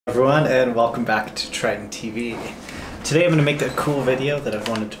Everyone, and welcome back to TritonTv. Today I'm going to make a cool video that I've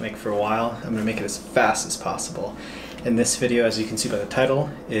wanted to make for a while. I'm going to make it as fast as possible. And this video, as you can see by the title,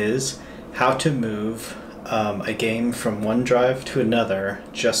 is how to move a game from one drive to another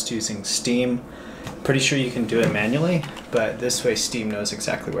just using Steam. Pretty sure you can do it manually, but this way Steam knows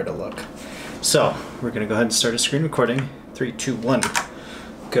exactly where to look. So we're going to go ahead and start a screen recording. 3, 2, 1,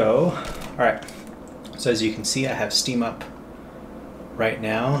 go. Alright, so as you can see I have Steam up right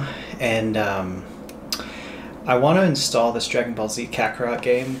now, and I want to install this Dragon Ball Z Kakarot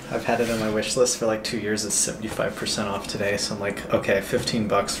game. I've had it on my wish list for like 2 years. It's 75% off today, so I'm like, okay, 15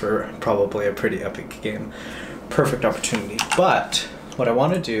 bucks for probably a pretty epic game. Perfect opportunity. But what I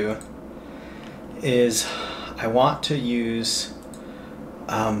want to do is I want to use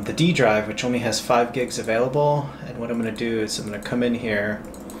the D drive, which only has 5 gigs available, and what I'm going to do is I'm going to come in here,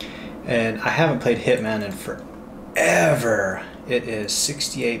 and I haven't played Hitman in forever. It is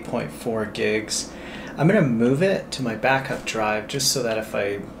 68.4 gigs. I'm going to move it to my backup drive just so that if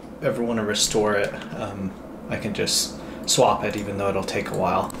I ever want to restore it, I can just swap it, even though it'll take a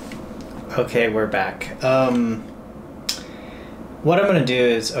while. Okay, we're back. What I'm going to do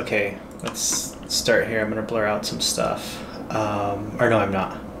is, okay, let's start here. I'm going to blur out some stuff. Or no, I'm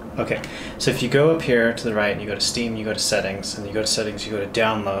not. Okay, so if you go up here to the right and you go to Steam, you go to Settings, and you go to Settings, you go to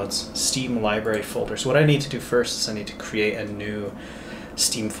Downloads, Steam Library Folders. What I need to do first is I need to create a new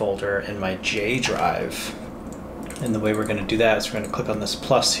Steam folder in my J drive. And the way we're going to do that is we're going to click on this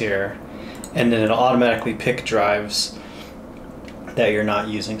plus here, and then it'll automatically pick drives that you're not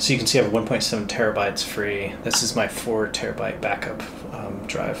using. So you can see I have 1.7 terabytes free. This is my 4 terabyte backup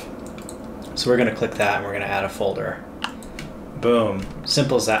drive. So we're going to click that and we're going to add a folder. Boom.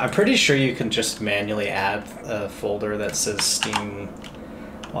 Simple as that. I'm pretty sure you can just manually add a folder that says Steam.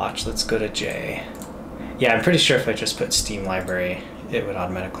 Watch, let's go to J. Yeah, I'm pretty sure if I just put Steam Library, it would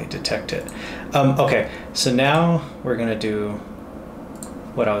automatically detect it. Okay, so now we're going to do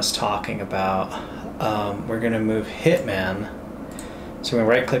what I was talking about. We're going to move Hitman. So we're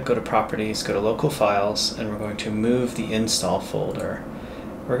going to right click, go to Properties, go to Local Files, and we're going to move the install folder.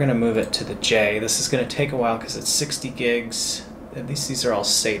 We're going to move it to the J. This is going to take a while because it's 60 gigs. At least these are all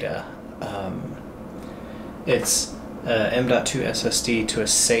SATA. It's M.2 SSD to a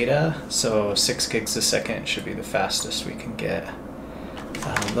SATA, so 6 gigs a second should be the fastest we can get.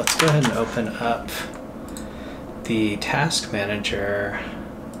 Let's go ahead and open up the task manager,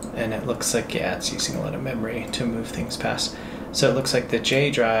 and it looks like, yeah, it's using a lot of memory to move things past. So it looks like the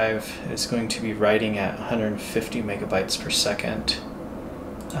J drive is going to be writing at 150 megabytes per second.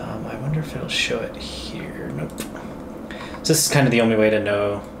 I wonder if it'll show it here. Nope. So this is kind of the only way to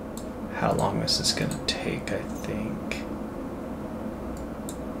know how long this is going to take, I think.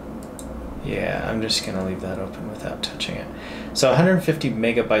 Yeah, I'm just going to leave that open without touching it. So 150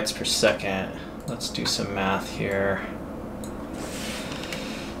 megabytes per second. Let's do some math here.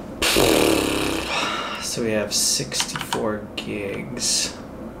 So we have 64 gigs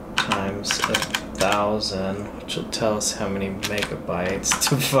times 1,000, which will tell us how many megabytes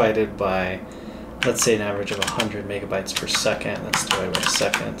divided by, let's say, an average of 100 megabytes per second. That's divided by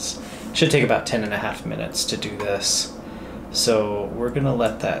seconds. Should take about 10.5 minutes to do this. So we're going to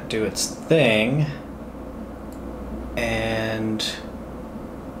let that do its thing, and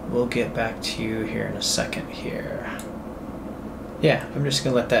we'll get back to you here in a second here. Yeah, I'm just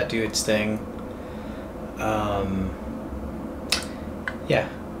going to let that do its thing.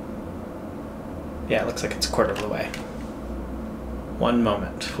 Yeah, it looks like it's a quarter of the way. One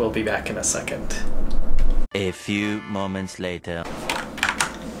moment. We'll be back in a second. A few moments later.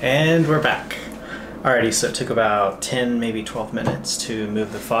 And we're back. Alrighty, so it took about 10, maybe 12 minutes to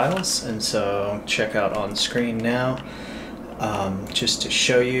move the files, and so check out on screen now. Just to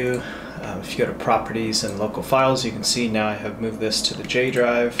show you, if you go to Properties and Local Files, you can see now I have moved this to the J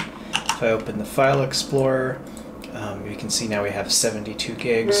drive. If I open the File Explorer, you can see now we have 72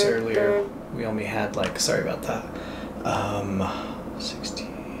 gigs. Earlier we only had, like, sorry about that, 60.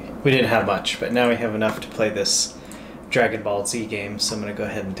 We didn't have much, but now we have enough to play this Dragon Ball Z game, so I'm going to go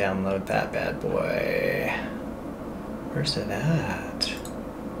ahead and download that bad boy. Where's it at?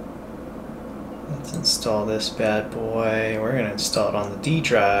 Let's install this bad boy. We're going to install it on the D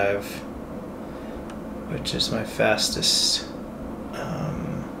drive, which is my fastest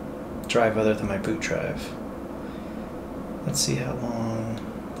drive other than my boot drive. Let's see how long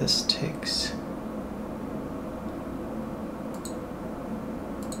this takes.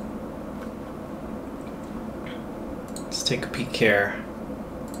 Let's take a peek here.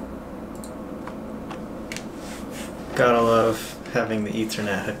 Gotta love having the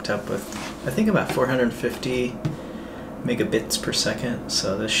Ethernet hooked up with, I think, about 450 megabits per second,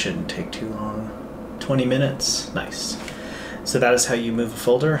 so this shouldn't take too long. 20 minutes, nice. So that is how you move a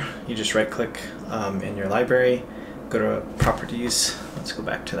folder. You just right click in your library, go to properties. Let's go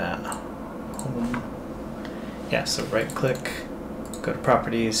back to that. Yeah, so right click, go to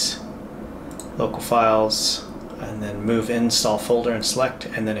properties, local files, and then move install folder and select.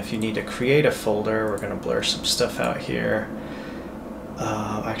 And then if you need to create a folder, we're going to blur some stuff out here.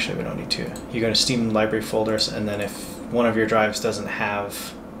 Actually, we don't need to. You go to Steam library folders, and then if one of your drives doesn't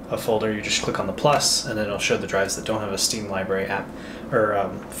have a folder, you just click on the plus, and then it'll show the drives that don't have a Steam library app or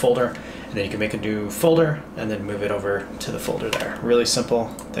folder, and then you can make a new folder and then move it over to the folder there. Really simple.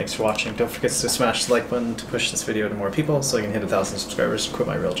 Thanks for watching. Don't forget to smash the like button to push this video to more people so I can hit 1,000 subscribers and quit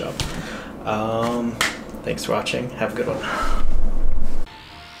my real job. Thanks for watching. Have a good one.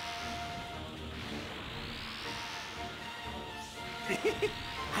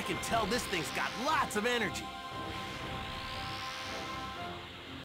 I can tell this thing's got lots of energy.